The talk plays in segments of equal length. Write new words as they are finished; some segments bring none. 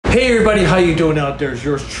Hey everybody, how you doing out there? It's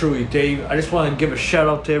yours truly, Dave. I just want to give a shout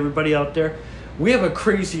out to everybody out there. We have a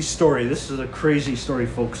crazy story. This is a crazy story,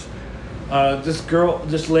 folks.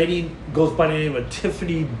 This lady goes by the name of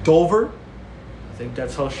Tiffany Dover. I think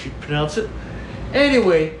that's how she pronounced it.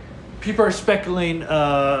 Anyway, people are speculating.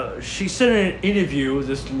 She said in an interview,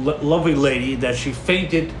 this lovely lady, that she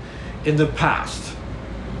fainted in the past.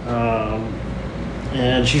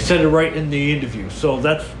 And she said it right in the interview. So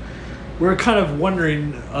we're kind of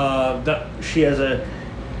wondering that she has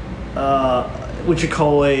what you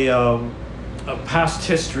call a past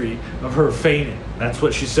history of her fainting. That's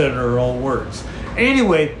what she said in her own words.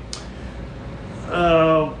 Anyway,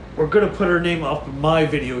 we're going to put her name up in my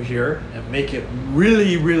video here and make it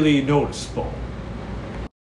really, really noticeable.